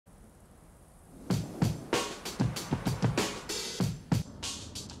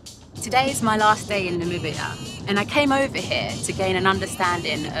Today is my last day in Namibia, and I came over here to gain an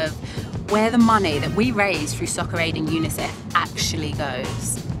understanding of where the money that we raise through Soccer Aid and Unicef actually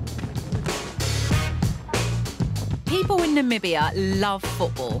goes. People in Namibia love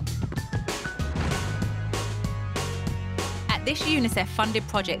football. At this UNICEF-funded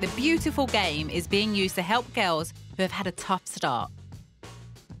project, the beautiful game is being used to help girls who have had a tough start.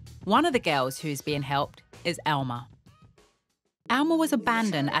 One of the girls who is being helped is Elma. Elma was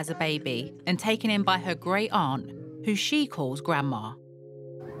abandoned as a baby and taken in by her great aunt, who she calls Grandma.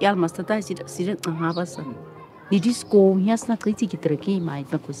 Elma stata sida ngabasa. Didi school hias na kriti kitreki mai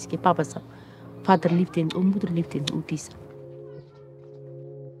na kusike papasa. Father lived in mother lived in Utisa.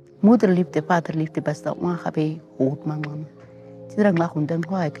 Mother lived the father lived the basta wa khabe hot mama. Tidra ngla khundan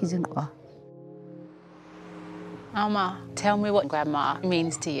khwa kizin kwa. Elma, tell me what Grandma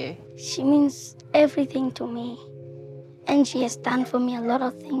means to you. She means everything to me. And she has done for me a lot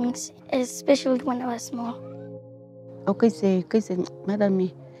of things, especially when I was small. Okay, say, madam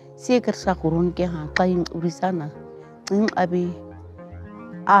me, say kersa kurun ke ha kain urisana. Abi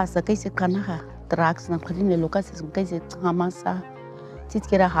asa kaise kanaha drugs na khadine lokasis kaise hamasa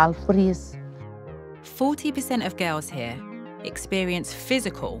titkera half freeze. 40% of girls here experience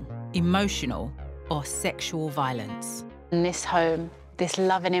physical, emotional, or sexual violence. In this home, this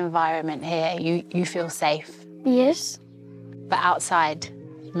loving environment here, you feel safe. Yes. But outside,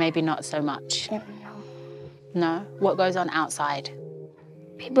 maybe not so much. No. No? What goes on outside?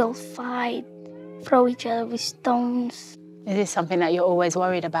 People fight, throw each other with stones. Is this something that you're always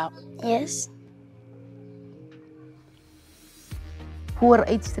worried about? Yes. Who are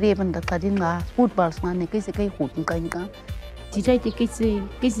uitstreven dat kadin nga footballs nga ne kaise kai hot kan ka. Tijai te kaise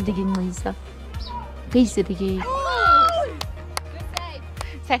digin ngaisa. Kaise dige.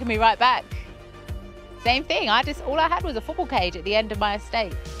 Taking me right back. Same thing. All I had was a football cage at the end of my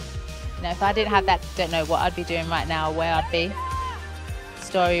estate. You know, if I didn't have that, don't know what I'd be doing right now, or where I'd be. The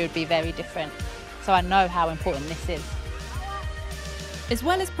story would be very different. So I know how important this is. As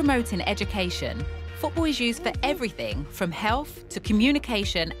well as promoting education, football is used for everything from health to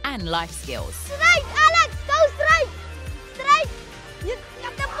communication and life skills. Straight, Alex! Go straight! Straight! You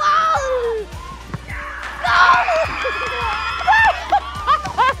got the ball!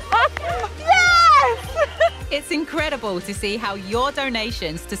 It's incredible to see how your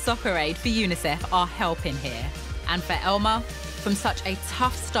donations to Soccer Aid for UNICEF are helping here. And for Elma, from such a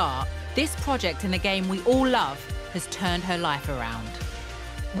tough start, this project in the game we all love has turned her life around.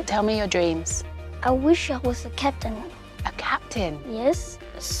 Tell me your dreams. I wish I was a captain. A captain? Yes,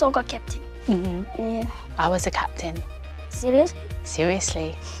 a soccer captain. Yeah. I was a captain. Seriously?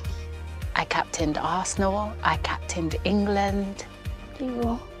 Seriously. I captained Arsenal, I captained England.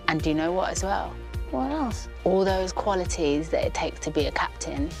 And do you know what as well? What else? All those qualities that it takes to be a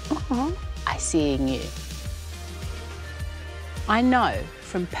captain, I see in you. I know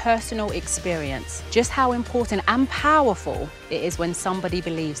from personal experience just how important and powerful it is when somebody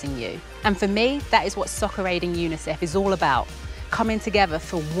believes in you. And for me, that is what Soccer Aid and UNICEF is all about. Coming together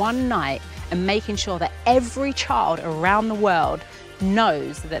for one night and making sure that every child around the world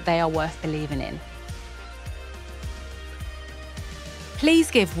knows that they are worth believing in. Please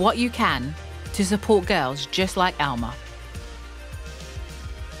give what you can to support girls just like Elma.